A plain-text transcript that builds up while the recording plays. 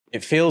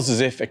It feels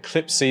as if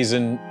eclipse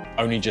season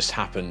only just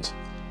happened.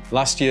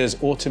 Last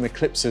year's autumn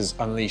eclipses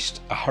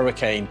unleashed a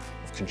hurricane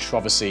of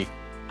controversy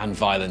and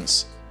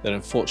violence that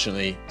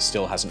unfortunately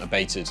still hasn't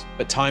abated.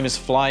 But time is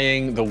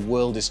flying, the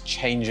world is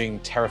changing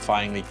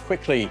terrifyingly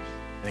quickly,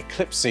 and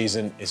eclipse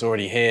season is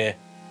already here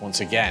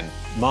once again.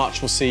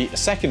 March will see a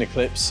second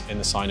eclipse in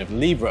the sign of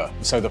Libra,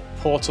 so the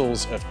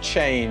portals of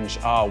change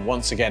are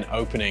once again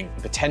opening,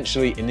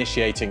 potentially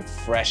initiating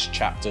fresh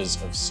chapters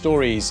of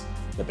stories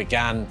that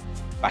began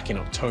back in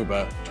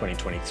October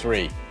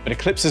 2023. But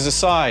eclipses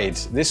aside,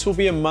 this will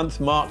be a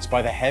month marked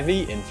by the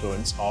heavy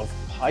influence of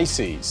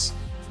Pisces,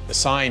 the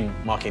sign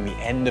marking the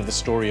end of the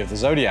story of the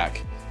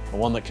zodiac, and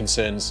one that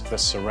concerns the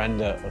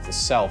surrender of the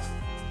self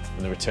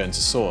and the return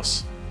to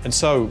source. And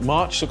so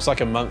March looks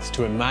like a month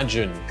to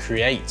imagine,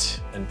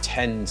 create, and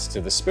tend to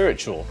the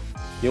spiritual.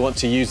 You'll want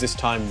to use this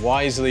time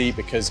wisely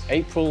because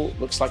April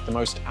looks like the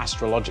most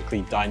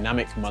astrologically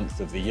dynamic month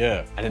of the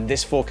year. And in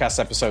this forecast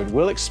episode,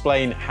 we'll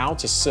explain how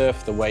to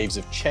surf the waves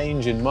of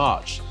change in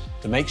March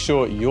to make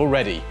sure you're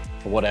ready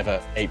for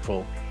whatever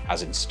April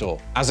has in store.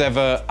 As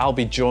ever, I'll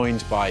be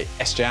joined by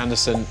S.J.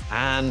 Anderson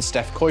and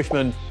Steph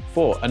Koyfman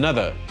for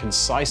another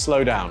concise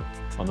lowdown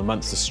on the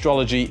month's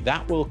astrology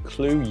that will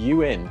clue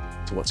you in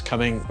to what's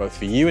coming both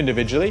for you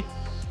individually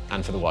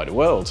and for the wider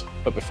world.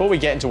 But before we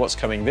get into what's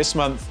coming this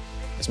month,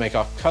 let's make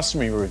our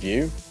customary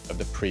review of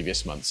the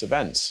previous month's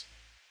events.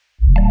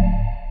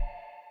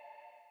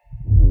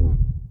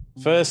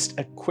 First,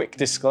 a quick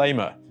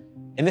disclaimer.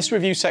 In this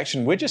review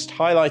section, we're just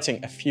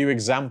highlighting a few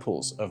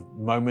examples of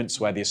moments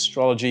where the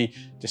astrology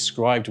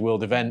described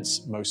world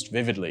events most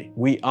vividly.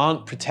 We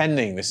aren't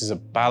pretending this is a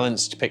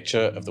balanced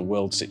picture of the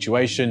world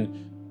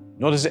situation,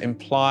 nor does it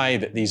imply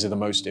that these are the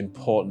most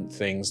important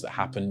things that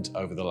happened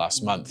over the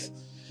last month.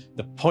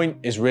 The point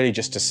is really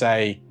just to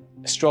say,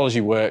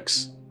 astrology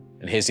works,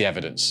 and here's the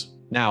evidence.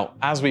 Now,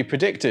 as we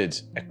predicted,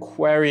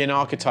 Aquarian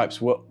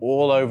archetypes were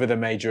all over the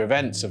major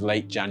events of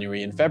late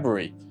January and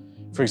February.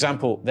 For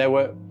example, there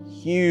were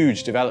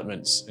huge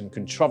developments and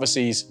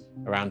controversies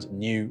around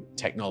new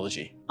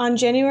technology. On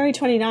January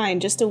 29,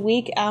 just a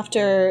week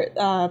after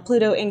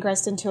Pluto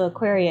ingressed into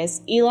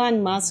Aquarius,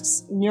 Elon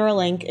Musk's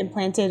Neuralink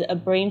implanted a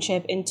brain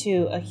chip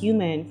into a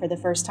human for the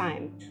first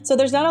time. So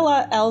there's not a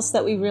lot else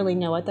that we really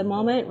know at the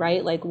moment,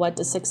 right? Like, what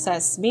does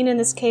success mean in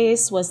this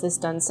case? Was this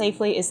done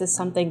safely? Is this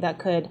something that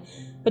could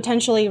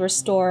potentially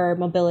restore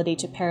mobility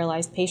to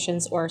paralyzed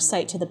patients or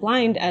sight to the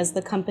blind, as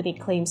the company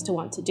claims to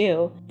want to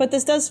do? But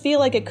this does feel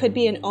like it could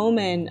be an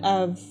omen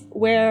of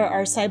where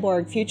our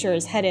cyborg future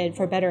is headed,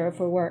 for better or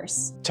for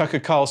worse. Tucker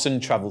Carlson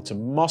traveled to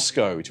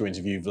Moscow to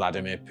interview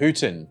Vladimir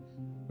Putin.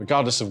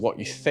 Regardless of what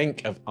you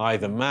think of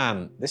either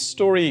man, this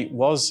story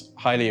was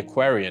highly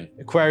Aquarian.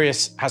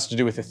 Aquarius has to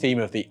do with the theme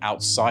of the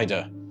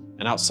outsider,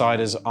 and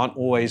outsiders aren't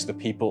always the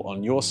people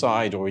on your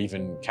side or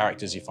even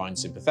characters you find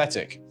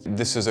sympathetic.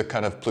 This is a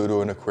kind of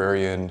Pluto and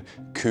Aquarian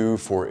coup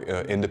for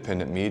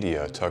independent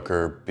media,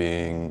 Tucker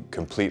being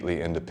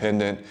completely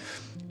independent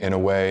in a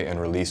way and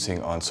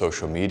releasing on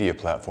social media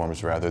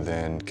platforms rather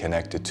than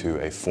connected to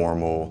a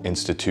formal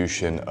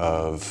institution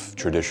of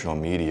traditional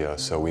media.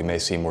 So we may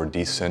see more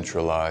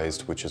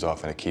decentralized, which is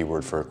often a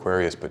keyword for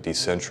Aquarius, but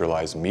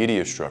decentralized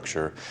media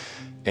structure.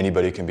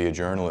 Anybody can be a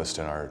journalist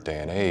in our day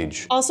and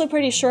age. Also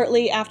pretty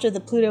shortly after the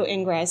Pluto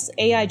ingress,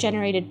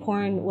 AI-generated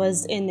porn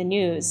was in the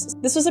news.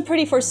 This was a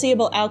pretty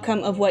foreseeable outcome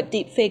of what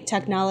deepfake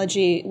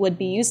technology would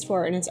be used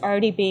for, and it's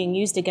already being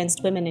used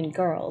against women and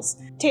girls.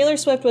 Taylor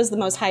Swift was the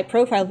most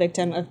high-profile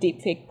victim of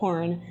deepfake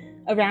porn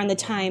around the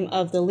time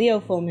of the Leo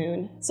full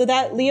moon. So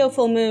that Leo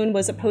full moon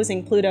was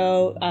opposing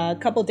Pluto a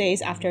couple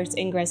days after its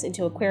ingress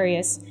into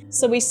Aquarius.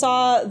 So we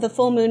saw the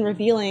full moon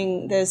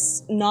revealing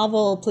this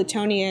novel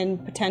Plutonian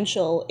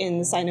potential in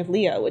the sign of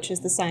Leo, which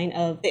is the sign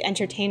of the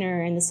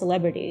entertainer and the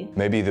celebrity.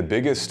 Maybe the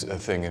biggest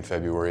thing in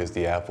February is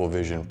the Apple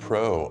Vision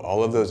Pro.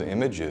 All of those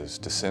images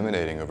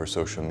disseminating over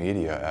social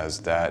media as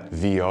that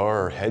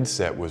VR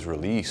headset was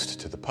released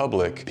to the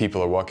public.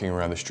 People are walking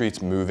around the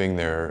streets moving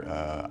their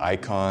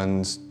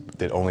icons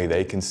that only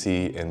they can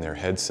see in their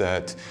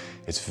headset.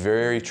 It's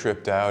very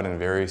tripped out and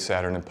very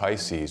Saturn and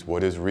Pisces.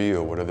 What is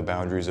real? What are the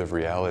boundaries of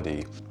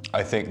reality?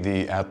 I think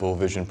the Apple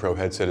Vision Pro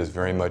headset is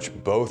very much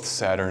both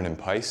Saturn and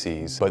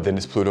Pisces, but then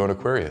it's Pluto and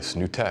Aquarius,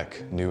 new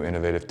tech, new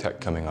innovative tech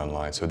coming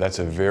online. So that's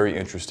a very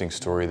interesting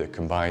story that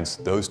combines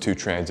those two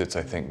transits,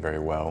 I think, very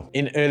well.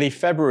 In early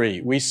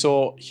February, we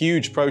saw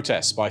huge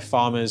protests by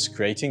farmers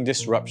creating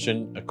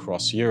disruption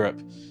across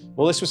Europe.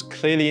 Well, this was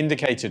clearly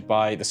indicated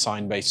by the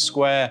sign-based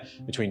square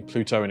between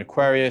Pluto in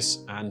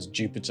Aquarius and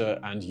Jupiter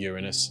and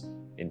Uranus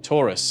in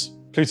Taurus.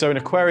 Pluto in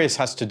Aquarius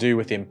has to do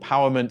with the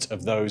empowerment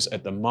of those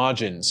at the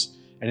margins.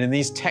 And in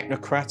these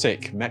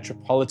technocratic,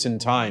 metropolitan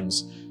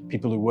times,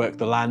 people who work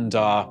the land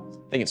are,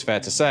 I think it's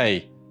fair to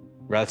say,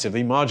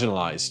 relatively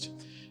marginalized.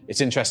 It's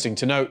interesting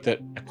to note that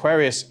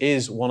Aquarius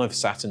is one of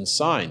Saturn's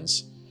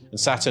signs, and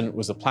Saturn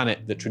was the planet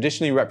that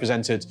traditionally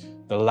represented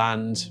the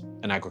land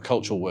and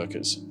agricultural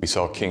workers. We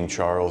saw King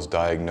Charles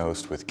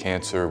diagnosed with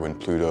cancer when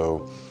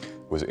Pluto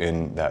was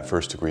in that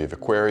first degree of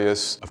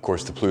Aquarius. Of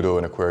course, the Pluto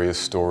and Aquarius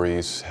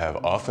stories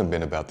have often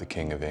been about the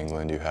King of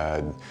England. You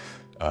had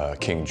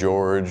King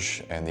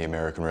George and the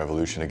American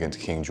Revolution against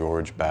King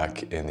George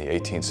back in the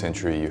 18th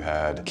century. You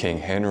had King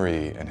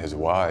Henry and his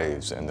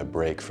wives and the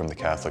break from the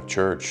Catholic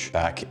Church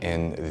back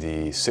in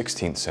the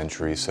 16th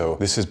century. So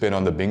this has been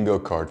on the bingo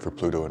card for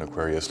Pluto and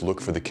Aquarius.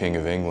 Look for the King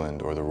of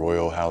England or the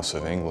Royal House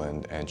of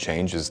England, and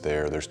changes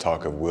there. There's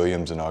talk of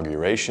William's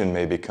inauguration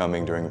maybe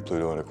coming during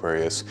Pluto and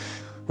Aquarius,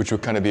 which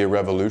would kind of be a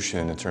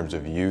revolution in terms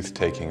of youth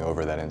taking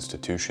over that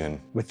institution.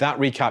 With that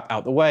recap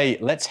out the way,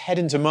 let's head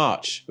into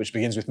March, which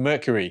begins with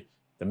Mercury,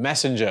 the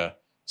messenger,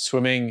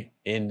 swimming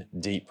in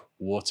deep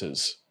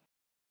waters.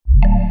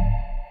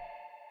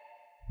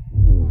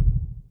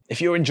 If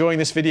you're enjoying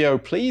this video,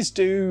 please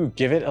do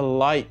give it a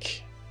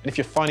like. And if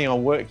you're finding our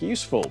work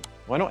useful,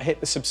 why not hit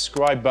the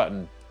subscribe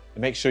button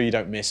and make sure you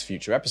don't miss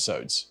future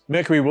episodes.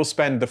 Mercury will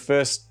spend the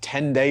first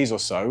 10 days or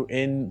so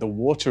in the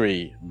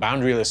watery,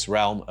 boundaryless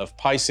realm of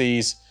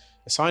Pisces,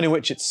 a sign in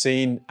which it's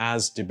seen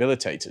as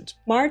debilitated.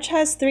 March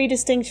has 3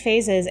 distinct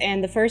phases,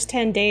 and the first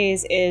 10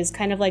 days is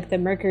kind of like the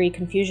Mercury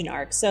confusion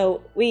arc.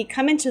 So we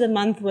come into the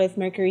month with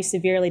Mercury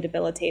severely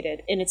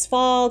debilitated. In its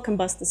fall,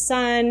 combust the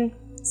sun,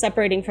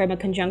 separating from a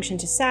conjunction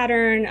to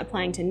Saturn,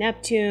 applying to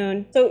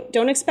Neptune. So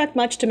don't expect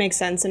much to make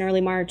sense in early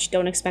March.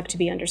 Don't expect to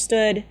be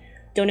understood.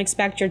 Don't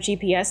expect your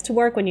GPS to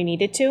work when you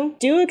need it to.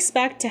 Do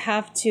expect to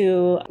have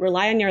to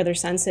rely on your other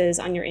senses,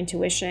 on your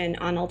intuition,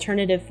 on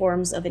alternative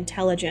forms of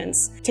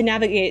intelligence to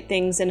navigate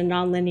things in a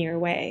non-linear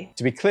way.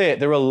 To be clear,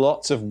 there are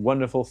lots of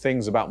wonderful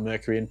things about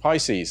Mercury in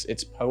Pisces.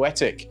 It's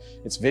poetic,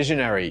 it's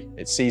visionary,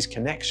 it sees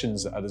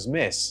connections that others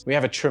miss. We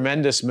have a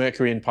tremendous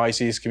Mercury in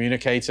Pisces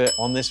communicator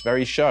on this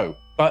very show.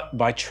 But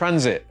by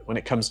transit, when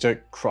it comes to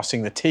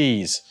crossing the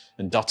T's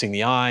and dotting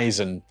the I's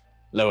and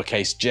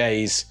lowercase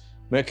j's,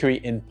 Mercury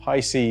in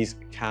Pisces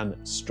can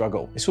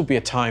struggle. This will be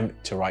a time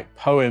to write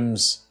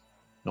poems,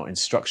 not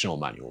instructional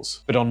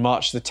manuals. But on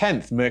March the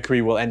 10th,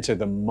 Mercury will enter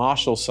the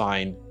martial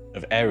sign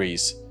of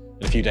Aries.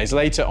 And a few days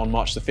later, on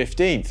March the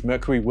 15th,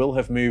 Mercury will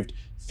have moved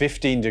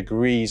 15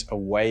 degrees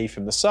away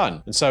from the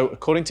sun. And so,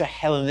 according to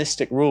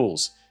Hellenistic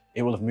rules,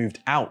 it will have moved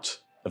out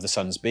of the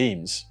sun's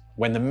beams.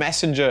 When the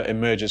messenger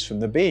emerges from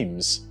the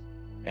beams,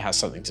 it has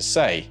something to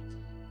say,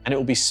 and it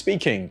will be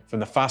speaking from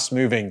the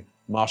fast-moving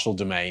martial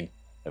domain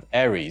of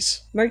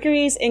Aries.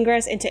 Mercury's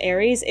ingress into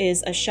Aries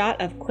is a shot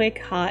of quick,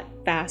 hot,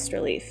 fast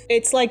relief.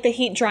 It's like the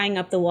heat drying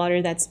up the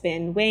water that's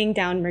been weighing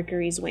down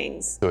Mercury's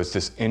wings. So it's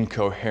this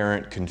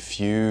incoherent,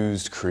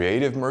 confused,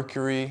 creative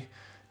Mercury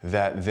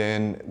that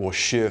then will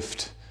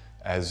shift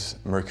as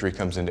Mercury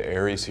comes into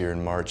Aries here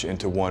in March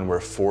into one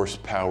where force,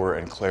 power,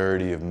 and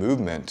clarity of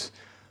movement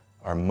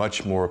are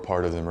much more a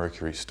part of the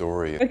Mercury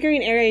story. Mercury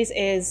in Aries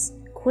is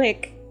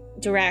quick,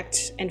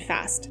 direct, and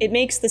fast. It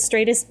makes the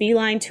straightest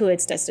beeline to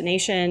its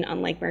destination,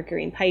 unlike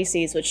Mercury in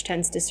Pisces, which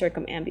tends to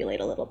circumambulate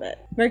a little bit.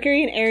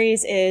 Mercury in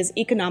Aries is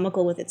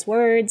economical with its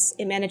words.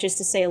 It manages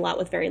to say a lot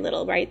with very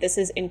little, right? This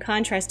is in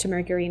contrast to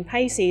Mercury in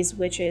Pisces,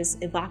 which is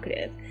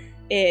evocative.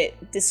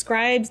 It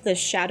describes the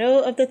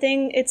shadow of the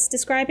thing it's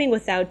describing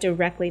without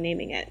directly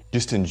naming it.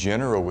 Just in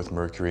general with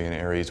Mercury in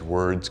Aries,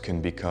 words can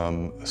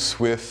become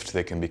swift,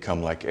 they can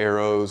become like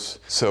arrows.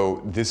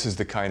 So this is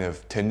the kind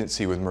of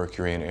tendency with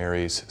Mercury in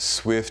Aries,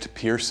 swift,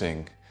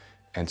 piercing,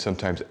 and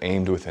sometimes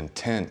aimed with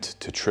intent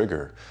to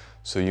trigger.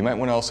 So you might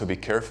want to also be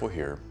careful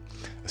here,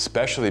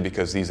 especially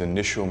because these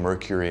initial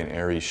Mercury in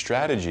Aries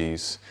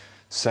strategies,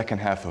 second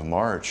half of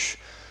March,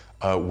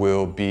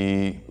 will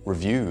be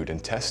reviewed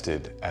and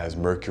tested as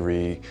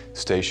Mercury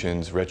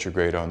stations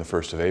retrograde on the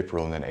 1st of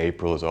April, and then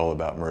April is all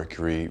about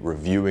Mercury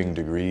reviewing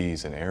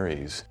degrees in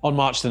Aries. On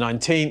March the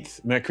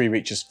 19th, Mercury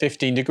reaches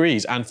 15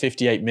 degrees and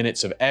 58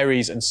 minutes of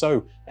Aries, and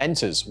so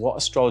enters what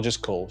astrologers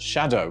call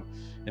shadow.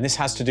 And this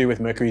has to do with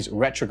Mercury's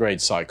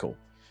retrograde cycle,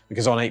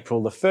 because on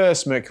April the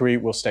 1st, Mercury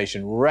will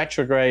station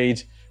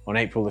retrograde. On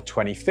April the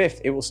 25th,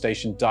 it will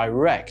station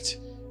direct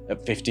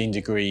at 15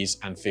 degrees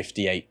and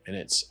 58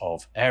 minutes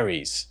of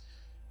Aries.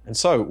 And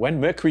so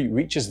when Mercury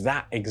reaches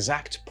that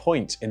exact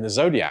point in the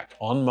zodiac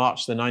on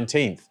March the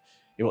 19th,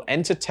 it will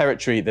enter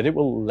territory that it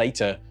will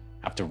later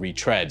have to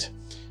retread.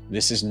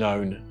 This is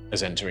known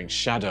as entering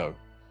shadow.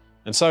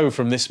 And so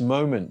from this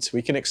moment,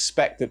 we can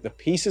expect that the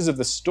pieces of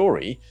the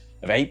story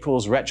of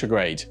April's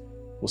retrograde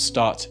will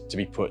start to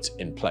be put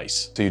in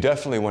place. So you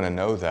definitely want to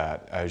know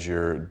that as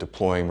you're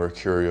deploying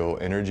mercurial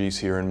energies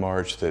here in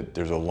March, that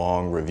there's a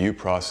long review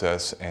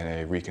process and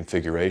a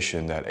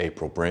reconfiguration that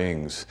April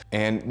brings.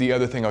 And the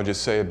other thing I'll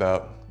just say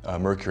about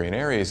Mercury in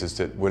Aries is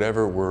that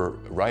whatever we're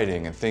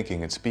writing and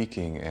thinking and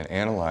speaking and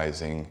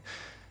analyzing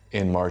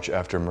in March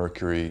after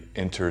Mercury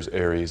enters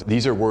Aries,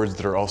 these are words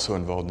that are also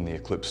involved in the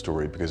eclipse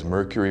story, because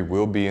Mercury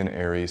will be in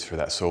Aries for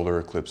that solar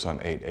eclipse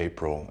on 8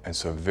 April. And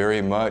so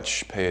very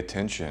much pay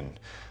attention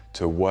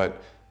to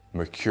what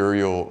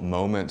mercurial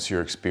moments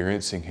you're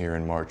experiencing here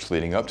in March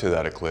leading up to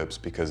that eclipse,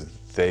 because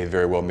they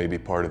very well may be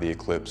part of the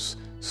eclipse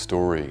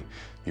story.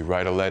 You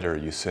write a letter,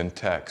 you send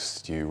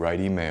text, you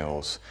write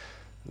emails.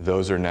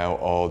 those are now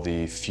all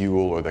the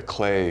fuel or the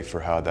clay for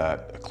how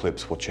that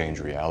eclipse will change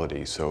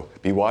reality. So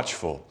be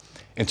watchful.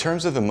 In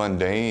terms of the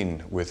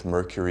mundane with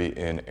Mercury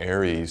in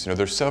Aries,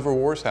 there's several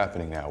wars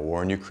happening now.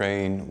 War in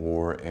Ukraine,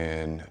 war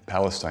in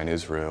Palestine,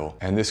 Israel.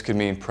 And this could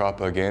mean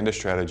propaganda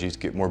strategies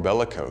get more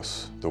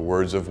bellicose. The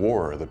words of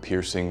war, the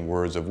piercing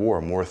words of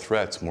war, more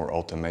threats, more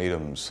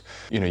ultimatums.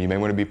 You may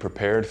want to be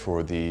prepared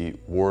for the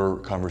war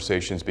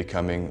conversations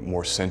becoming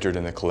more centered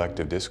in the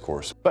collective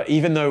discourse. But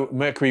even though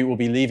Mercury will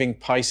be leaving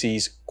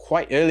Pisces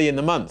quite early in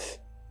the month,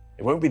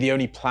 it won't be the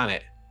only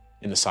planet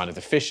in the sign of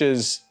the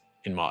Fishes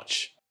in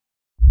March.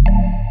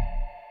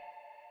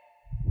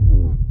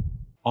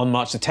 On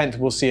March the 10th,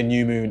 we'll see a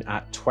new moon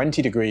at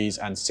 20 degrees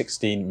and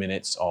 16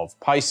 minutes of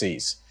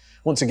Pisces.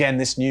 Once again,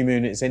 this new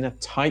moon is in a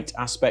tight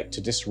aspect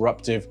to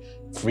disruptive,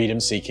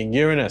 freedom-seeking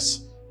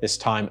Uranus, this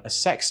time a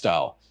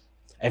sextile.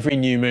 Every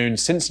new moon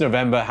since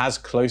November has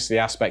closely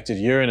aspected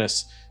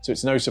Uranus, so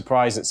it's no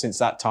surprise that since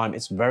that time,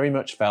 it's very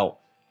much felt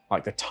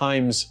like the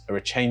times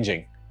are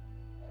changing,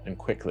 and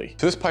quickly.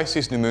 So this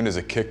Pisces new moon is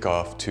a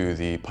kickoff to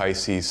the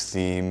Pisces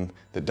theme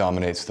that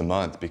dominates the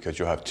month, because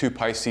you'll have 2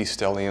 Pisces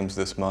stelliums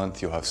this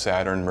month. You'll have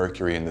Saturn,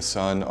 Mercury, and the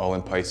Sun all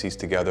in Pisces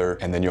together,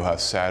 and then you'll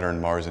have Saturn,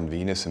 Mars, and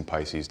Venus in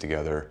Pisces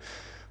together,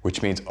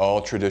 which means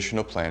all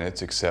traditional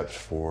planets except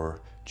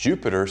for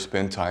Jupiter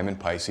spend time in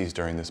Pisces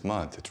during this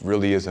month. It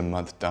really is a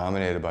month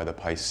dominated by the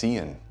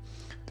Piscean,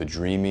 the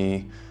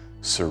dreamy,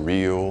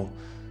 surreal,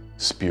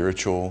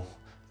 spiritual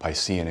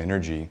Piscean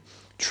energy.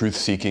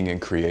 Truth-seeking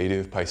and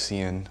creative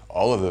Piscean,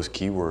 all of those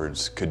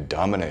keywords could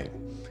dominate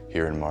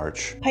here in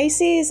March.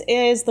 Pisces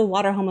is the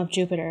water home of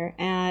Jupiter,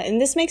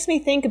 and this makes me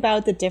think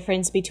about the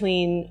difference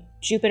between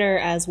Jupiter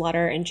as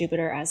water and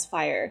Jupiter as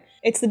fire.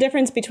 It's the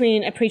difference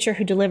between a preacher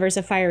who delivers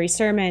a fiery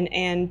sermon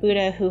and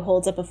Buddha who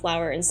holds up a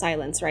flower in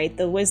silence, right?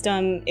 The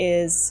wisdom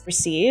is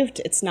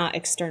received, it's not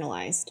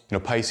externalized.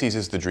 Pisces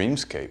is the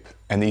dreamscape,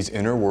 and these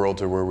inner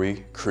worlds are where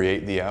we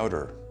create the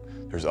outer.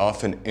 There's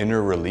often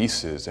inner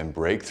releases and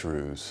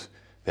breakthroughs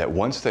that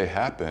once they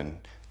happen,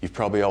 you've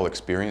probably all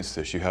experienced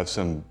this. You have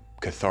some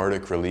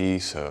cathartic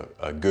release,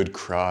 a good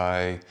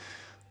cry,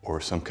 or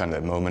some kind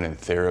of moment in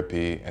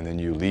therapy, and then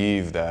you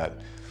leave that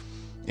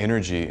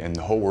energy and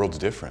the whole world's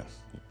different.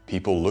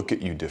 People look at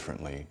you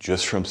differently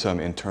just from some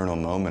internal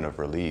moment of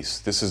release.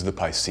 This is the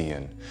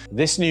Piscean.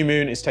 This new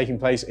moon is taking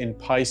place in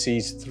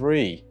Pisces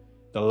 3,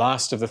 the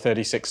last of the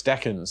 36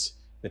 decans,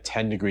 the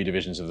 10-degree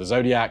divisions of the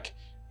zodiac,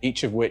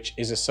 each of which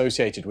is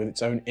associated with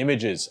its own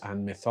images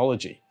and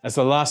mythology. As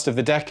the last of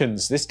the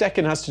decans, this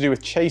decan has to do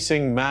with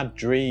chasing mad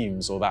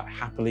dreams or that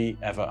happily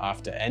ever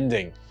after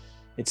ending.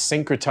 It's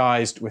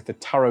syncretized with the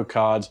tarot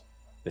card,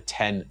 the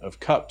 10 of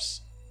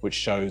Cups, which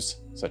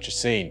shows such a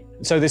scene.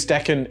 And so this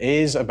decan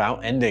is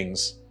about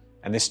endings,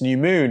 and this new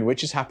moon,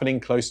 which is happening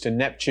close to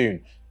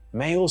Neptune,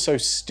 may also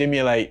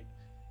stimulate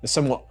the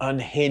somewhat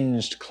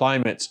unhinged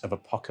climate of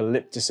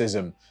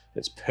apocalypticism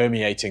that's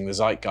permeating the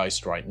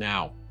zeitgeist right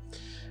now.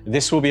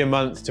 This will be a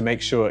month to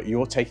make sure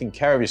you're taking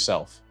care of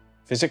yourself,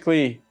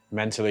 physically,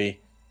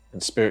 mentally,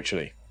 and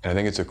spiritually. And I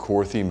think it's a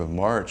core theme of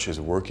March is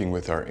working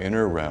with our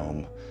inner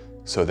realm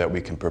so that we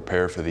can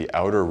prepare for the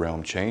outer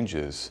realm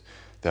changes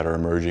that are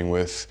emerging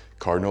with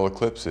cardinal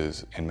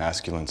eclipses in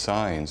masculine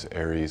signs,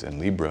 Aries and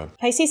Libra.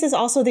 Pisces is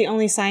also the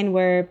only sign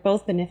where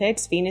both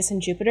benefics, Venus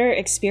and Jupiter,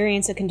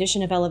 experience a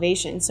condition of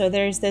elevation. So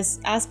there's this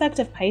aspect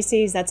of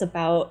Pisces that's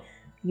about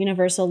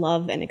universal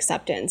love and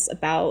acceptance,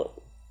 about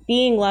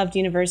being loved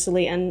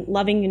universally and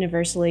loving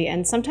universally,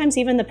 and sometimes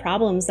even the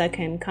problems that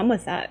can come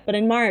with that. But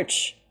in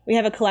March, we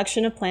have a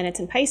collection of planets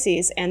in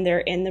Pisces, and they're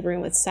in the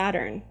room with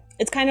Saturn.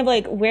 It's kind of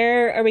like,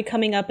 where are we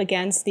coming up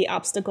against the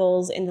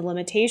obstacles and the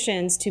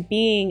limitations to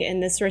being in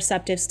this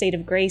receptive state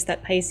of grace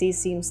that Pisces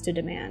seems to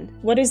demand?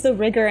 What is the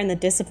rigor and the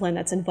discipline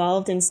that's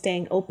involved in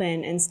staying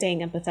open and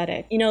staying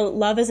empathetic?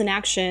 Love is an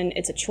action,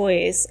 it's a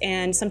choice,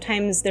 and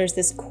sometimes there's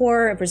this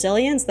core of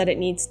resilience that it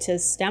needs to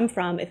stem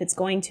from if it's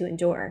going to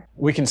endure.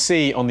 We can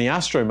see on the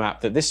astro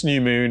map that this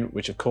new moon,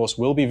 which of course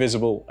will be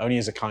visible only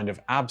as a kind of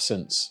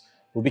absence,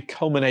 will be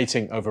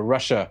culminating over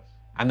Russia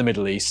and the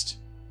Middle East,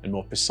 and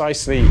more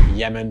precisely,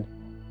 Yemen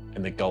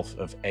and the Gulf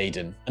of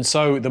Aden. And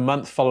so the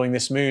month following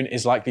this moon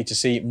is likely to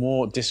see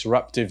more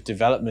disruptive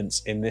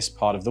developments in this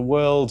part of the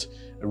world,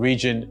 a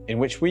region in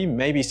which we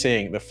may be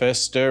seeing the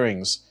first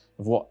stirrings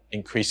of what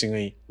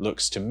increasingly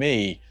looks to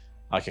me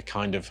like a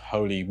kind of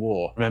holy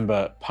war.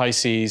 Remember,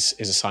 Pisces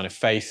is a sign of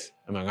faith,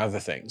 among other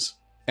things.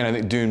 And I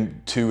think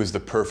Dune 2 is the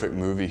perfect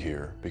movie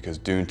here, because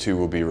Dune 2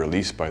 will be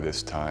released by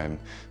this time,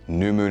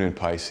 new moon in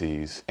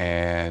Pisces,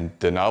 and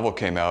the novel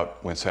came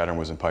out when Saturn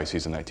was in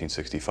Pisces in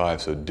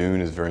 1965, so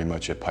Dune is very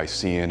much a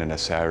Piscean and a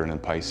Saturn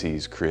and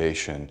Pisces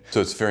creation.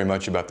 So it's very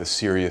much about the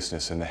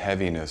seriousness and the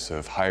heaviness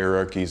of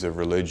hierarchies of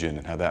religion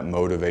and how that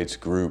motivates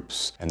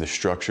groups, and the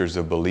structures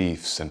of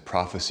beliefs and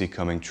prophecy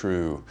coming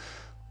true.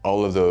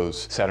 All of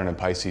those Saturn and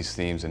Pisces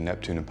themes and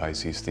Neptune and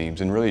Pisces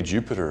themes, and really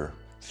Jupiter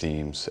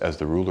themes as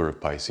the ruler of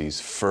Pisces,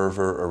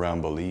 fervor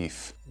around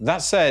belief.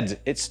 That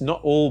said, it's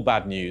not all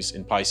bad news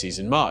in Pisces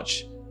in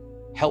March.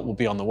 Help will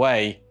be on the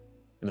way,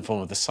 in the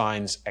form of the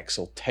sign's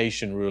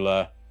exaltation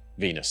ruler,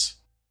 Venus.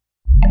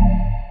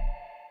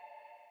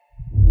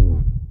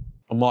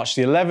 On March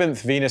the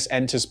 11th, Venus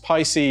enters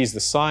Pisces, the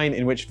sign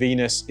in which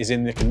Venus is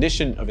in the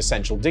condition of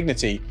essential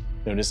dignity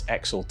known as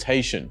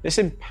exaltation. This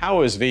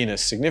empowers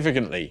Venus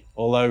significantly,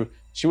 although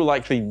she will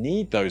likely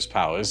need those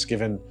powers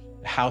given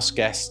the house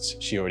guests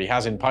she already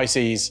has in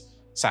Pisces,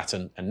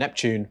 Saturn and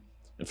Neptune,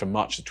 and from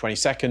March the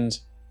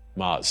 22nd,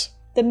 Mars.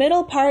 The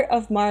middle part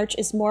of March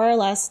is more or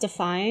less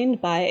defined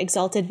by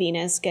exalted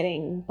Venus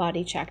getting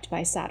body checked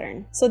by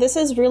Saturn. So this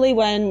is really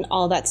when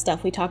all that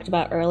stuff we talked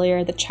about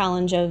earlier, the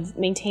challenge of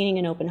maintaining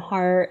an open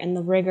heart and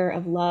the rigor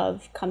of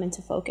love, come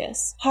into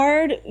focus.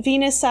 Hard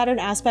Venus-Saturn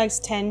aspects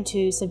tend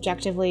to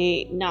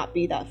subjectively not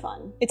be that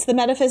fun. It's the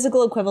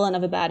metaphysical equivalent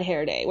of a bad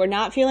hair day. We're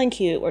not feeling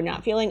cute, we're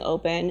not feeling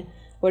open,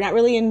 we're not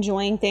really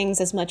enjoying things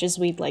as much as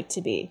we'd like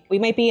to be. We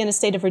might be in a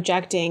state of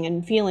rejecting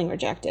and feeling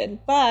rejected.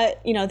 But,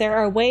 there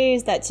are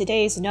ways that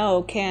today's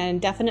no can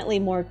definitely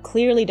more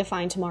clearly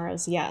define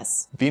tomorrow's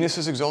yes. Venus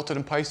is exalted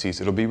in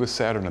Pisces. It'll be with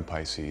Saturn in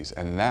Pisces.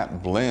 And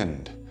that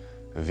blend,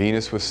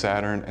 Venus with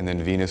Saturn and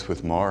then Venus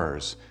with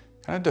Mars,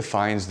 kind of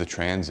defines the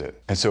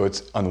transit. And so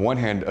it's, on the one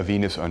hand, a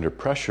Venus under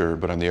pressure,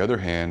 but on the other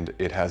hand,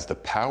 it has the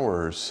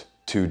powers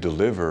to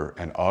deliver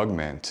and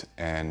augment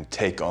and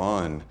take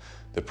on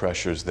the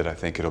pressures that I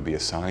think it'll be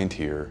assigned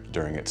here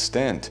during its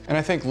stint. And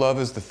I think love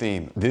is the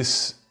theme.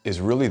 This is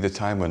really the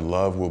time when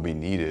love will be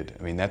needed.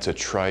 I mean, that's a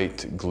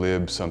trite,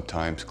 glib,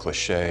 sometimes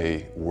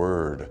cliche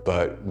word,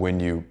 but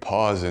when you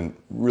pause and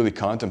really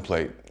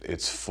contemplate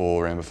its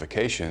full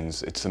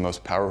ramifications, it's the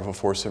most powerful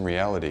force in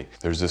reality.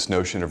 There's this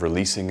notion of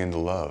releasing into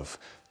love.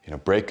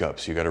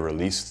 Breakups, you got to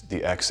release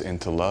the ex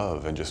into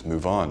love and just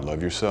move on.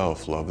 Love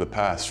yourself, love the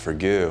past,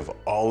 forgive.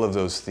 All of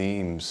those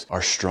themes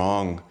are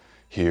strong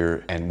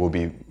here and will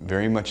be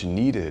very much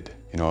needed.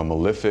 A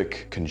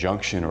malefic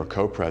conjunction or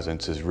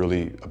co-presence is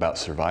really about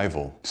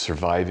survival,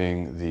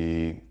 surviving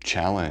the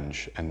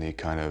challenge and the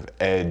kind of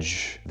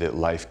edge that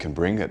life can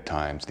bring at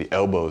times, the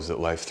elbows that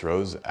life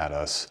throws at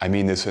us. I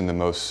mean this in the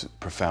most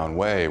profound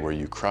way, where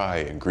you cry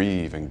and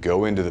grieve and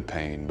go into the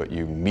pain, but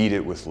you meet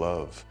it with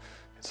love.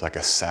 It's like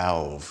a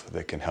salve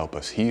that can help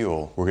us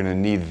heal. We're gonna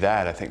need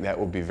that. I think that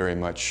will be very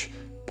much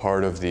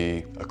part of the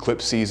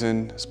eclipse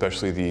season,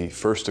 especially the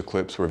first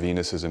eclipse where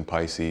Venus is in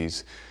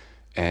Pisces,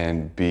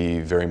 and be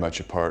very much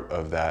a part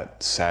of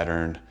that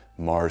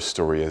Saturn-Mars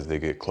story as they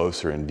get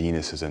closer and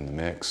Venus is in the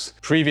mix.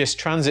 Previous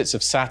transits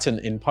of Saturn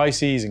in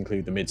Pisces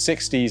include the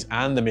mid-60s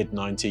and the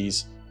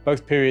mid-90s,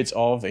 both periods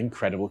of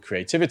incredible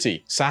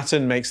creativity.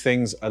 Saturn makes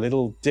things a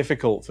little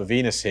difficult for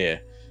Venus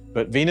here,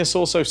 but Venus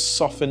also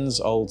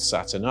softens old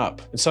Saturn up.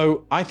 And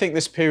so I think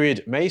this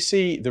period may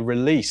see the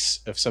release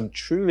of some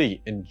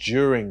truly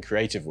enduring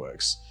creative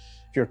works.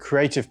 If you're a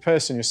creative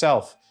person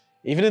yourself,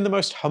 even in the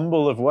most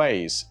humble of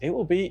ways, it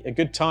will be a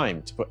good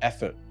time to put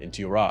effort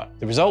into your art.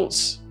 The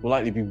results will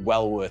likely be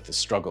well worth the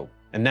struggle.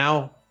 And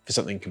now for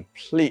something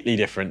completely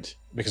different,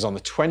 because on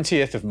the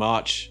 20th of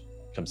March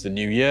comes the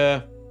new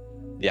year,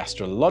 the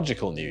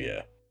astrological new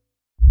year.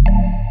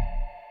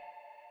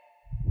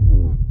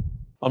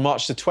 On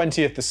March the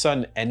 20th, the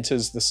sun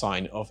enters the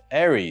sign of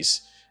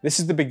Aries. This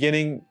is the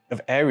beginning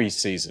of Aries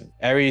season.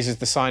 Aries is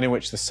the sign in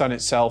which the sun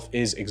itself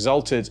is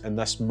exalted and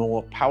thus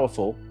more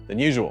powerful than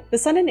usual. The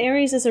sun in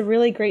Aries is a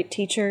really great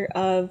teacher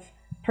of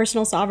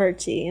personal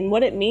sovereignty and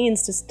what it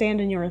means to stand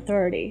in your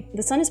authority.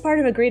 The sun is part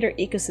of a greater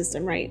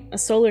ecosystem, right? A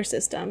solar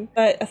system.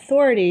 But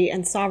authority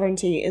and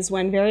sovereignty is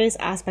when various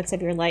aspects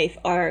of your life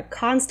are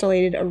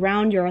constellated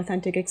around your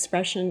authentic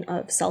expression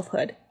of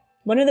selfhood.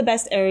 One of the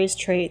best Aries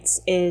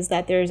traits is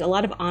that there's a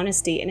lot of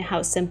honesty in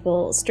how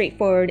simple,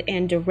 straightforward,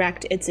 and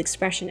direct its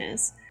expression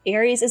is.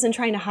 Aries isn't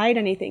trying to hide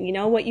anything.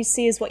 What you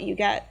see is what you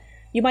get.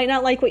 You might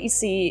not like what you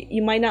see,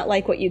 you might not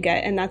like what you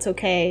get, and that's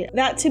okay.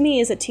 That to me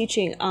is a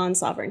teaching on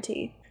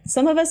sovereignty.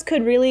 Some of us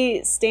could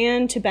really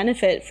stand to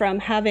benefit from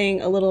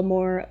having a little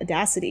more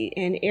audacity,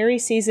 and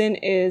Aries season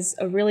is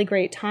a really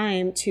great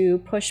time to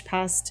push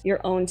past your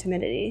own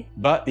timidity.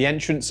 But the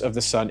entrance of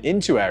the sun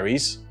into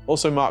Aries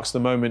also marks the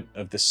moment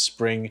of the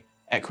spring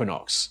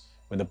equinox,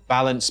 when the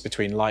balance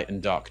between light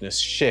and darkness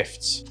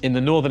shifts. In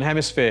the Northern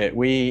Hemisphere,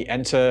 we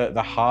enter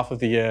the half of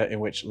the year in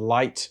which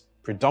light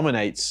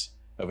predominates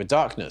over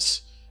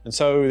darkness. And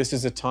so this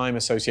is a time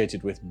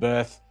associated with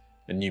birth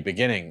and new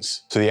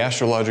beginnings. So the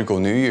astrological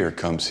new year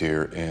comes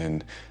here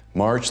in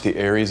March, the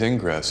Aries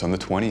Ingress on the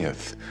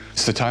 20th.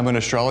 It's the time when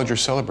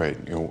astrologers celebrate,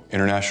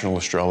 International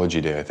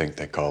Astrology Day, I think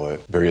they call it.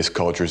 Various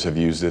cultures have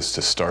used this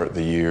to start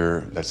the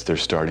year. That's their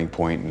starting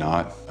point,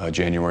 not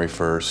January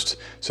 1st.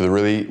 So there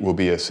really will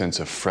be a sense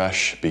of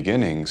fresh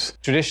beginnings.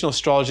 Traditional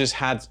astrologers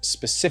had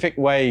specific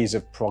ways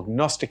of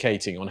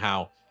prognosticating on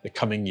how the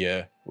coming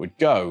year would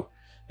go.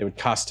 They would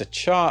cast a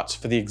chart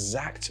for the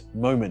exact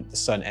moment the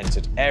sun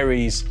entered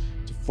Aries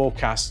to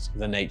forecast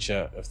the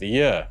nature of the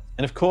year.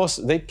 And of course,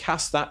 they'd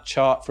cast that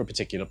chart for a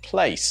particular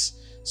place.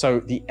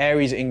 So the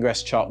Aries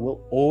Ingress chart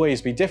will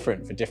always be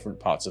different for different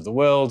parts of the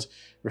world,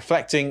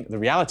 reflecting the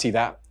reality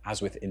that,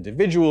 as with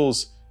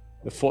individuals,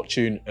 the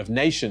fortune of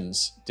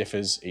nations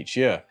differs each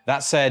year.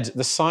 That said,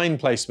 the sign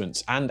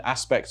placements and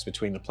aspects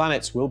between the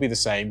planets will be the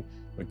same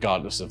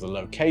regardless of the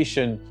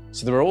location,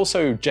 so there are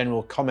also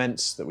general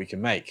comments that we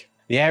can make.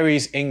 The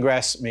Aries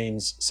Ingress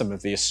means some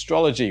of the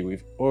astrology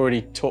we've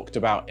already talked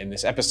about in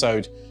this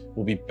episode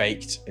will be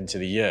baked into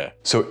the year.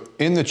 So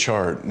in the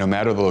chart, no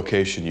matter the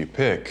location you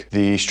pick,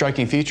 the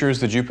striking feature is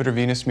the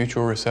Jupiter-Venus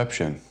mutual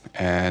reception.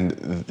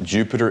 And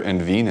Jupiter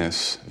and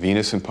Venus,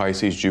 Venus in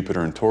Pisces,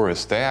 Jupiter in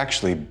Taurus, they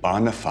actually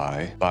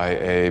bonify by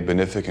a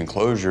benefic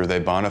enclosure. They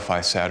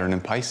bonify Saturn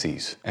in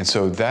Pisces. And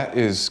so that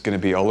is going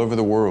to be all over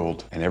the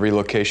world. And every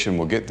location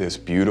will get this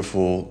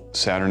beautiful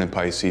Saturn in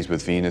Pisces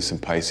with Venus in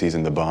Pisces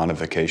and the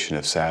bonification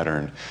of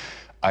Saturn.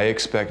 I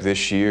expect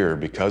this year,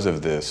 because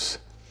of this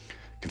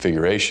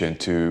configuration,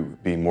 to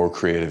be more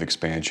creative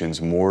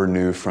expansions, more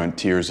new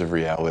frontiers of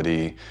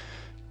reality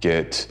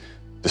get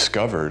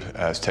discovered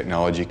as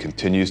technology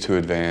continues to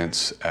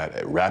advance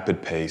at a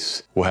rapid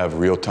pace. We'll have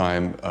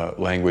real-time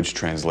language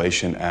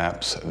translation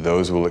apps.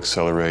 Those will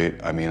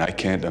accelerate. I mean, I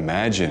can't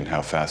imagine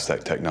how fast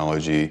that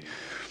technology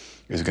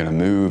is going to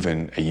move,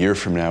 and a year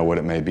from now what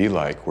it may be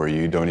like, where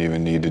you don't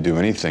even need to do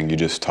anything. You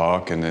just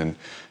talk and then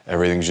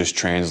everything's just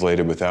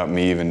translated without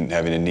me even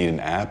having to need an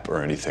app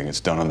or anything. It's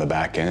done on the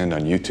back end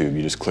on YouTube.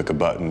 You just click a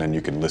button and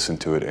you can listen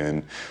to it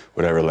in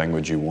whatever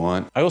language you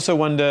want. I also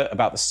wonder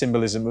about the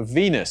symbolism of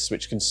Venus,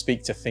 which can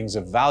speak to things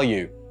of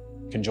value,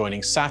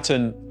 conjoining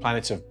Saturn,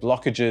 planet of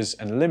blockages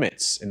and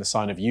limits, in the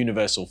sign of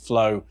universal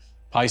flow,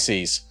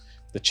 Pisces.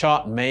 The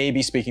chart may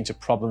be speaking to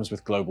problems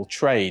with global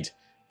trade,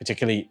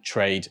 particularly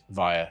trade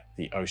via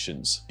the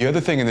oceans. The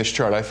other thing in this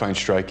chart I find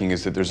striking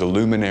is that there's a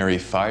luminary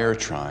fire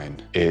trine.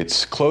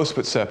 It's close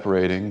but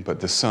separating, but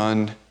the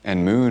sun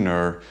and moon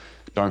are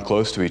darn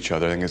close to each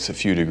other. I think it's a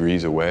few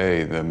degrees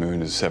away. The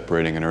moon is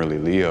separating in early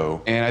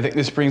Leo. And I think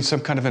this brings some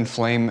kind of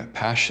inflamed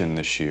passion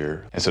this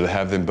year. And so to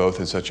have them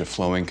both in such a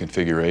flowing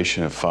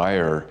configuration of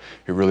fire,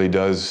 it really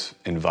does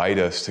invite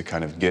us to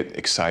kind of get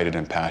excited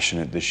and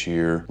passionate this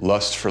year.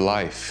 Lust for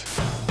life.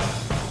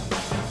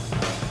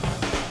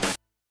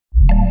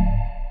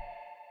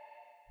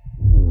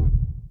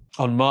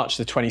 On March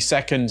the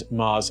 22nd,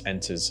 Mars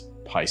enters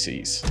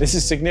Pisces. This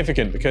is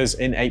significant because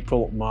in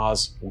April,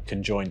 Mars will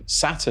conjoin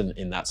Saturn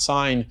in that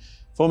sign,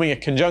 forming a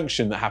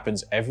conjunction that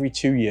happens every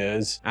 2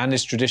 years and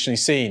is traditionally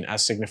seen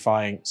as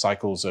signifying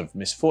cycles of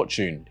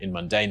misfortune in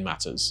mundane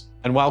matters.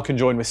 And while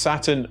conjoined with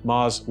Saturn,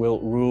 Mars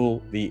will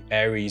rule the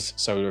Aries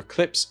solar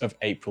eclipse of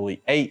April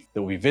the 8th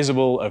that will be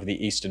visible over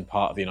the eastern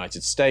part of the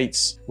United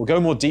States. We'll go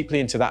more deeply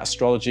into that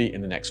astrology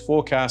in the next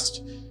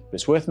forecast, but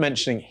it's worth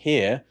mentioning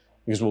here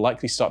because we'll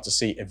likely start to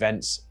see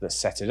events that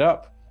set it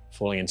up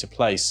falling into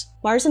place.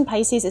 Mars in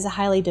Pisces is a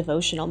highly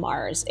devotional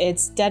Mars.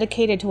 It's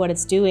dedicated to what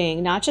it's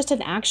doing, not just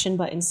in action,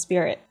 but in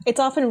spirit. It's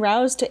often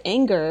roused to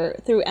anger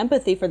through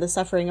empathy for the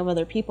suffering of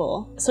other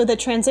people. So the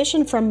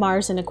transition from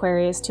Mars in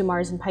Aquarius to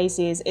Mars in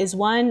Pisces is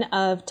one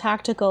of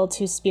tactical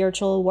to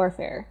spiritual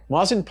warfare.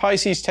 Mars in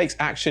Pisces takes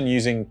action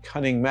using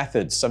cunning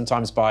methods,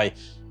 sometimes by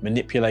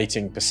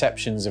manipulating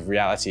perceptions of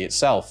reality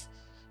itself.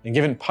 And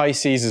given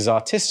Pisces'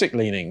 artistic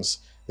leanings,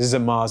 this is a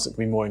Mars that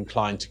can be more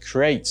inclined to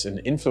create and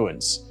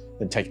influence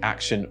than take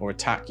action or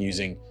attack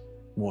using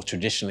more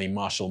traditionally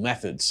martial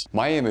methods.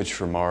 My image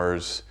for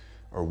Mars,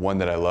 or one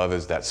that I love,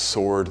 is that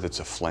sword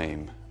that's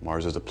aflame.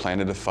 Mars is a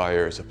planet of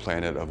fire, it's a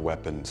planet of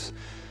weapons.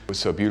 What's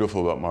so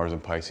beautiful about Mars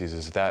and Pisces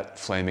is that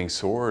flaming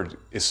sword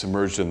is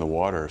submerged in the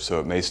water, so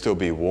it may still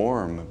be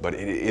warm, but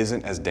it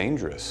isn't as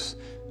dangerous.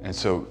 And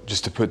so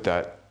just to put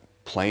that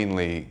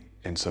plainly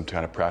in some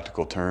kind of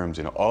practical terms,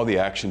 you know, all the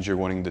actions you're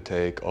wanting to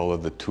take, all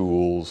of the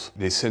tools,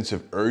 the sense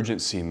of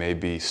urgency may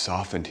be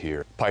softened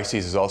here.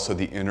 Pisces is also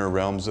the inner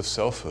realms of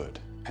selfhood.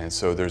 And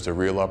so there's a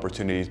real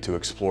opportunity to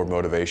explore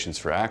motivations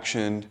for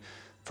action,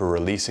 for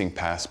releasing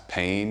past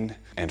pain,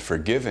 and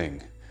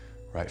forgiving,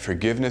 right?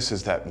 Forgiveness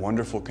is that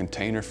wonderful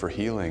container for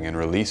healing and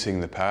releasing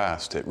the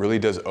past. It really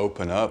does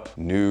open up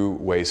new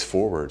ways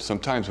forward.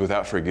 Sometimes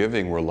without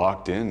forgiving, we're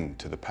locked in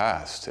to the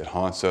past. It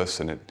haunts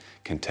us and it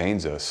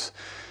contains us.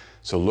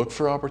 So look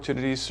for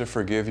opportunities to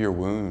forgive your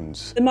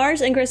wounds. The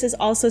Mars Ingress is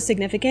also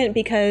significant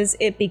because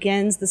it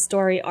begins the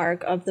story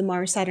arc of the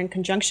Mars-Saturn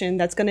conjunction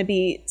that's going to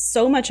be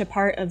so much a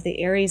part of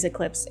the Aries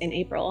eclipse in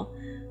April.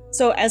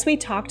 So as we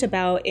talked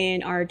about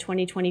in our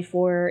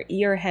 2024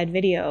 year ahead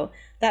video,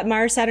 that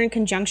Mars-Saturn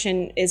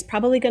conjunction is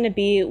probably going to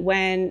be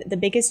when the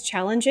biggest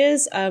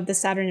challenges of the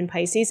Saturn and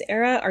Pisces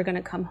era are going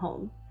to come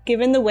home.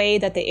 Given the way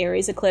that the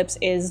Aries eclipse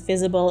is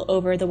visible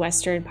over the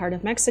western part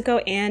of Mexico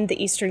and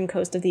the eastern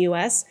coast of the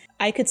US,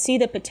 I could see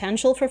the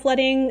potential for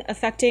flooding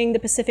affecting the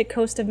Pacific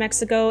coast of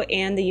Mexico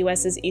and the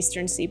US's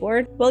eastern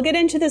seaboard. We'll get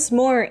into this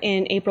more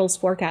in April's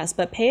forecast,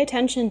 but pay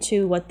attention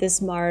to what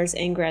this Mars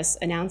Ingress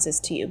announces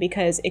to you,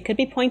 because it could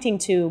be pointing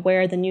to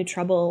where the new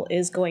trouble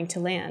is going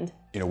to land.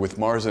 You know, with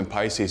Mars and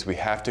Pisces, we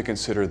have to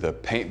consider the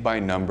paint by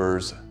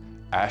numbers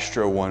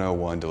Astro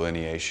 101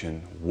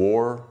 delineation,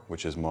 war,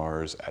 which is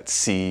Mars, at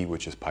sea,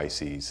 which is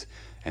Pisces,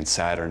 and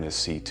Saturn is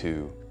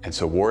C2. And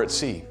so war at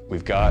sea.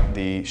 We've got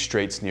the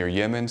straits near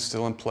Yemen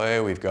still in play.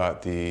 We've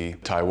got the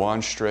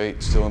Taiwan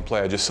Strait still in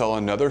play. I just saw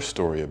another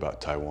story about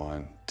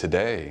Taiwan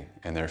today,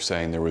 and they're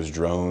saying there was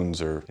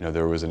drones or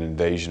there was an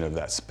invasion of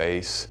that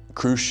space.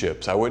 Cruise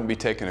ships, I wouldn't be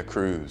taking a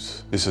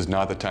cruise. This is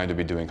not the time to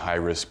be doing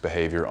high-risk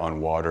behavior on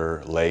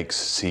water, lakes,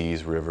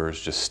 seas,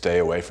 rivers. Just stay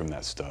away from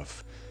that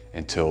stuff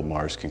until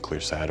Mars can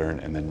clear Saturn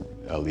and then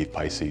leave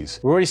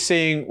Pisces. We're already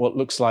seeing what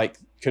looks like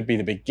could be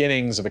the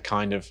beginnings of a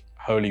kind of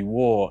holy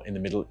war in the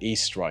Middle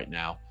East right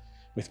now.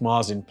 With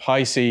Mars in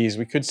Pisces,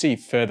 we could see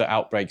further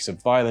outbreaks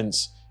of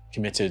violence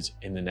committed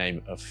in the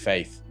name of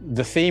faith.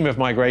 The theme of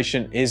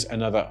migration is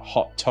another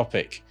hot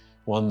topic,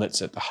 one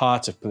that's at the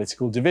heart of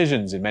political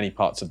divisions in many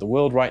parts of the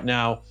world right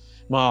now.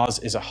 Mars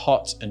is a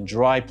hot and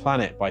dry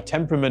planet by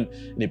temperament,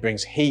 and it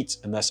brings heat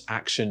and thus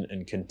action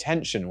and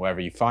contention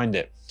wherever you find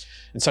it.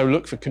 And so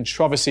look for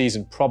controversies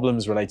and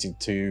problems related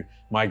to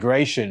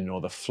migration or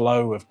the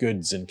flow of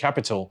goods and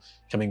capital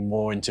coming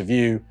more into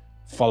view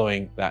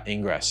following that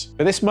ingress.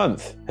 But this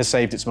month has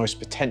saved its most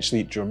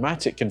potentially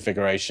dramatic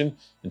configuration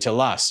until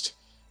last,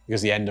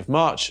 because the end of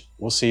March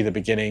will see the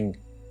beginning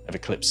of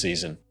eclipse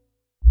season.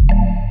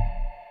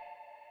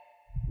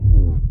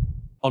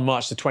 On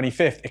March the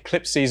 25th,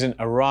 eclipse season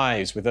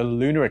arrives with a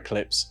lunar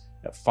eclipse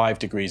at 5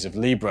 degrees of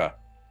Libra.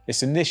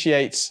 This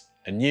initiates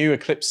a new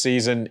eclipse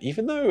season,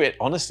 even though it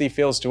honestly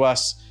feels to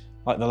us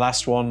like the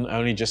last one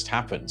only just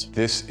happened.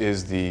 This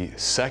is the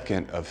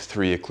second of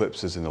 3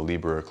 eclipses in the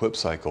Libra eclipse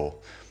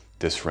cycle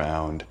this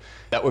round.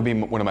 That would be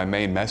one of my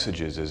main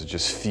messages, is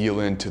just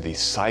feel into the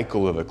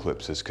cycle of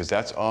eclipses, because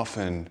that's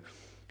often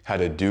how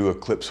to do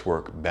eclipse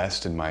work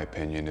best, in my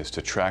opinion, is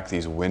to track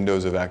these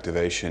windows of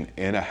activation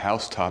in a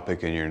house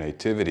topic in your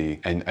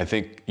nativity. And I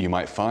think you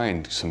might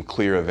find some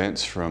clear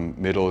events from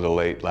middle to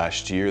late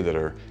last year that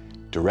are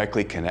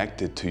directly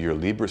connected to your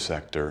Libra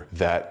sector,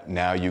 that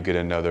now you get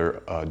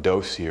another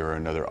dose here, or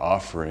another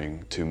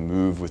offering to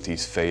move with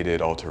these fated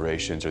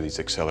alterations or these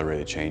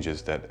accelerated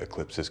changes that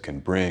eclipses can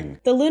bring.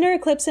 The lunar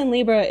eclipse in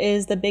Libra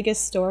is the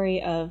biggest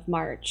story of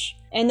March.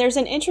 And there's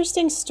an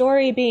interesting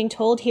story being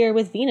told here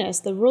with Venus,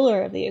 the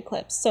ruler of the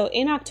eclipse. So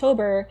in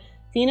October,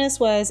 Venus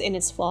was in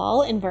its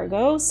fall in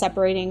Virgo,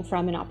 separating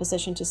from an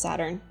opposition to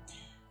Saturn.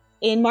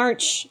 In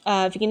March,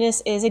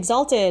 Venus is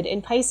exalted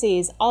in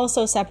Pisces,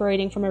 also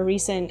separating from a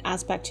recent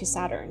aspect to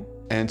Saturn.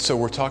 And so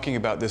we're talking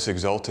about this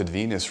exalted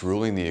Venus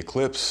ruling the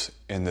eclipse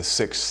in the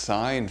 6th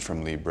sign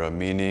from Libra,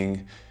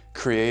 meaning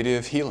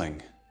creative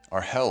healing,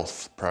 our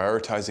health,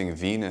 prioritizing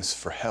Venus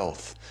for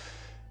health.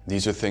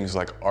 These are things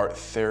like art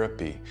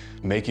therapy,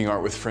 making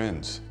art with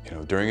friends.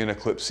 During an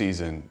eclipse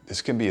season,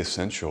 this can be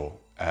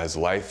essential as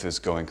life is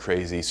going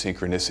crazy,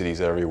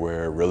 synchronicities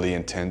everywhere, really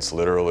intense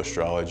literal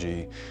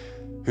astrology.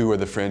 Who are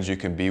the friends you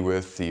can be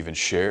with to even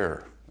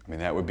share? I mean,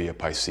 that would be a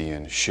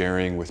Piscean,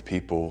 sharing with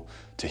people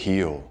to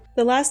heal.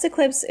 The last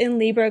eclipse in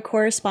Libra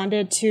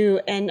corresponded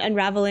to an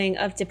unraveling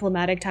of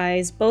diplomatic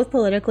ties, both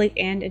politically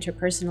and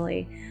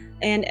interpersonally.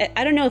 And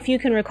I don't know if you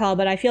can recall,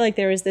 but I feel like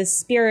there was this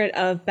spirit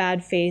of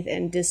bad faith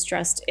and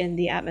distrust in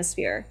the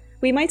atmosphere.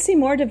 We might see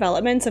more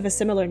developments of a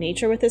similar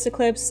nature with this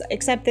eclipse,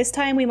 except this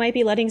time we might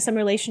be letting some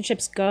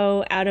relationships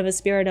go out of a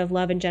spirit of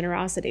love and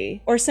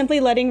generosity, or simply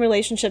letting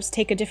relationships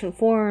take a different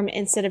form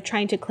instead of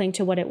trying to cling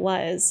to what it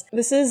was.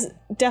 This is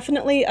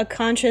definitely a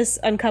conscious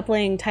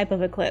uncoupling type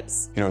of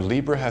eclipse.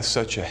 Libra has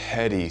such a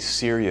heady,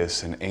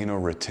 serious, and anal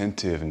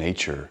retentive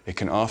nature. It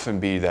can often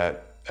be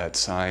that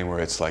sign where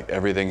it's like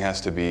everything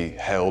has to be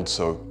held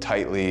so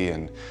tightly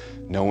and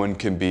no one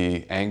can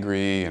be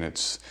angry, and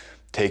it's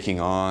taking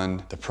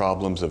on the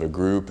problems of a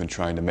group and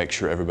trying to make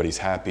sure everybody's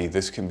happy.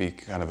 This can be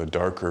kind of a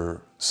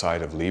darker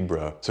side of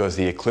Libra. So as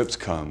the eclipse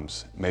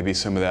comes, maybe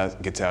some of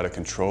that gets out of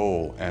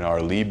control, and our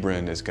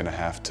Libran is going to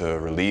have to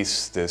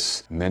release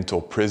this mental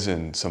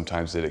prison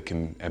sometimes that it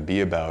can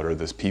be about, or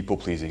this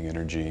people-pleasing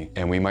energy.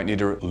 And we might need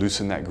to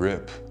loosen that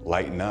grip,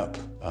 lighten up,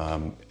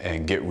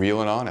 and get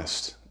real and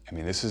honest. I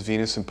mean, this is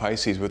Venus and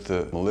Pisces with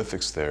the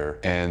malefics there,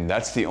 and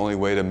that's the only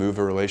way to move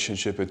a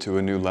relationship into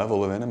a new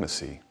level of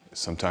intimacy.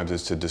 Sometimes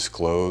it's to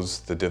disclose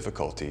the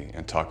difficulty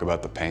and talk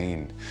about the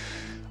pain.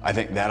 I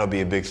think that'll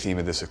be a big theme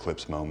of this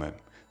eclipse moment,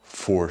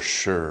 for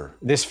sure.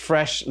 This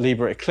fresh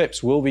Libra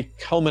eclipse will be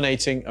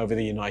culminating over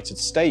the United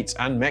States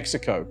and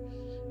Mexico.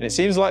 And it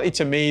seems likely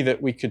to me that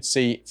we could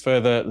see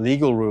further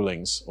legal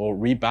rulings or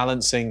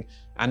rebalancing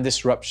and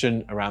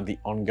disruption around the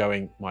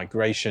ongoing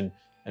migration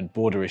and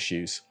border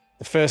issues.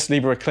 The first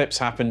Libra eclipse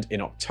happened in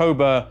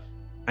October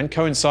and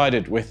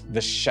coincided with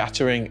the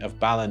shattering of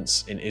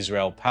balance in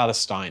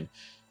Israel-Palestine,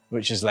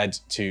 which has led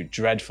to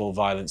dreadful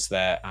violence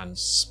there and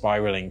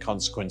spiraling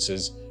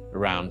consequences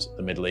around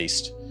the Middle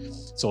East.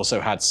 It's also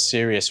had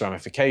serious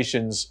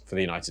ramifications for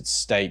the United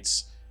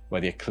States, where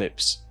the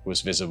eclipse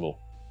was visible.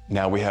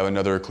 Now we have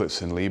another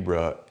eclipse in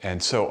Libra,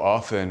 and so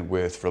often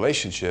with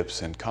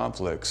relationships and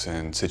conflicts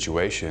and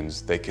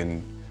situations, they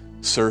can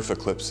surf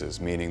eclipses,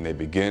 meaning they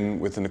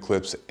begin with an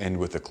eclipse, end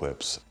with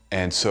eclipse.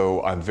 And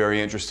so I'm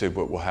very interested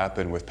what will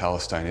happen with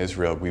Palestine,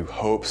 Israel. We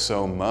hope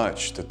so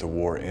much that the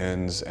war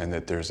ends and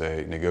that there's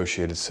a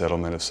negotiated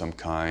settlement of some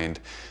kind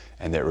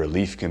and that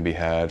relief can be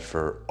had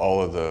for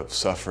all of the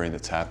suffering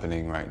that's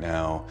happening right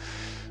now.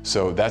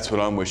 So that's what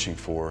I'm wishing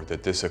for,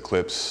 that this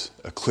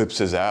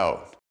eclipses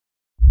out.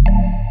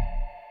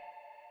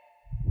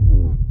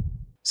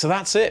 So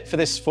that's it for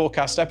this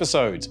forecast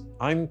episode.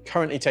 I'm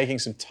currently taking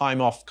some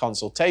time off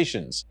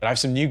consultations, but I have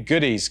some new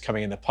goodies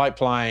coming in the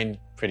pipeline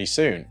pretty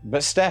soon.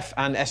 But Steph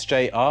and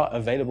SJ are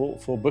available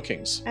for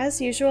bookings. As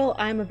usual,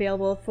 I'm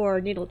available for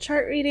natal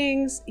chart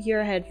readings,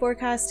 year-ahead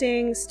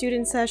forecasting,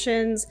 student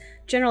sessions,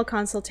 general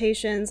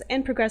consultations,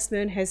 and progressed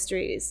moon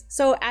histories.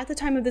 So at the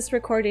time of this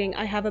recording,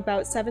 I have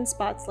about 7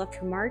 spots left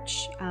for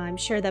March. I'm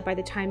sure that by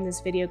the time this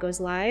video goes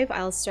live,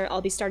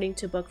 I'll be starting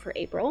to book for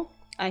April.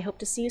 I hope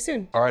to see you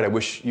soon. All right, I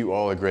wish you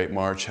all a great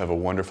March. Have a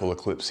wonderful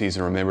eclipse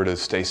season. Remember to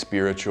stay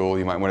spiritual.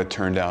 You might want to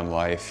turn down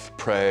life,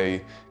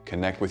 pray,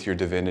 connect with your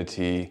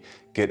divinity,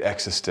 get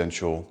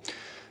existential.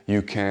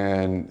 You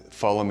can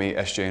follow me,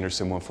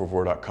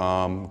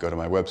 sjAnderson144.com, go to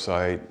my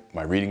website,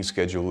 my reading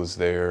schedule is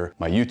there.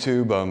 My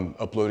YouTube, I'm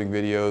uploading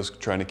videos,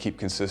 trying to keep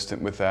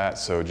consistent with that,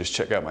 so just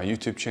check out my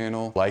YouTube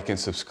channel. Like and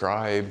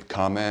subscribe,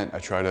 comment. I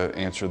try to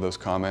answer those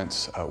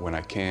comments when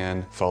I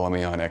can. Follow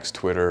me on X,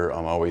 Twitter,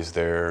 I'm always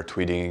there,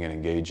 tweeting and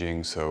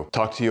engaging, so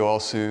talk to you all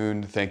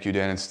soon. Thank you,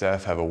 Dan and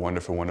Steph. Have a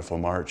wonderful, wonderful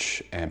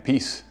March, and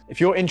peace. If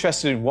you're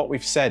interested in what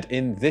we've said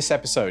in this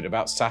episode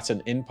about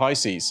Saturn in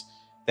Pisces,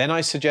 then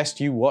I suggest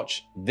you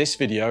watch this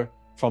video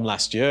from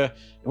last year,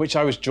 in which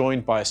I was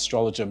joined by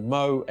astrologer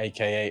Mo,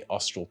 aka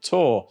Austral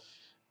Tour,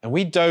 and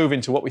we dove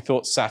into what we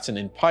thought Saturn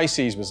in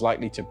Pisces was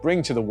likely to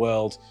bring to the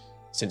world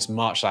since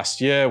March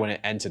last year when it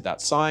entered that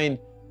sign,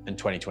 and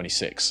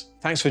 2026.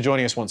 Thanks for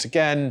joining us once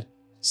again,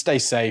 stay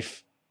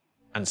safe,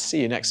 and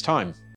see you next time.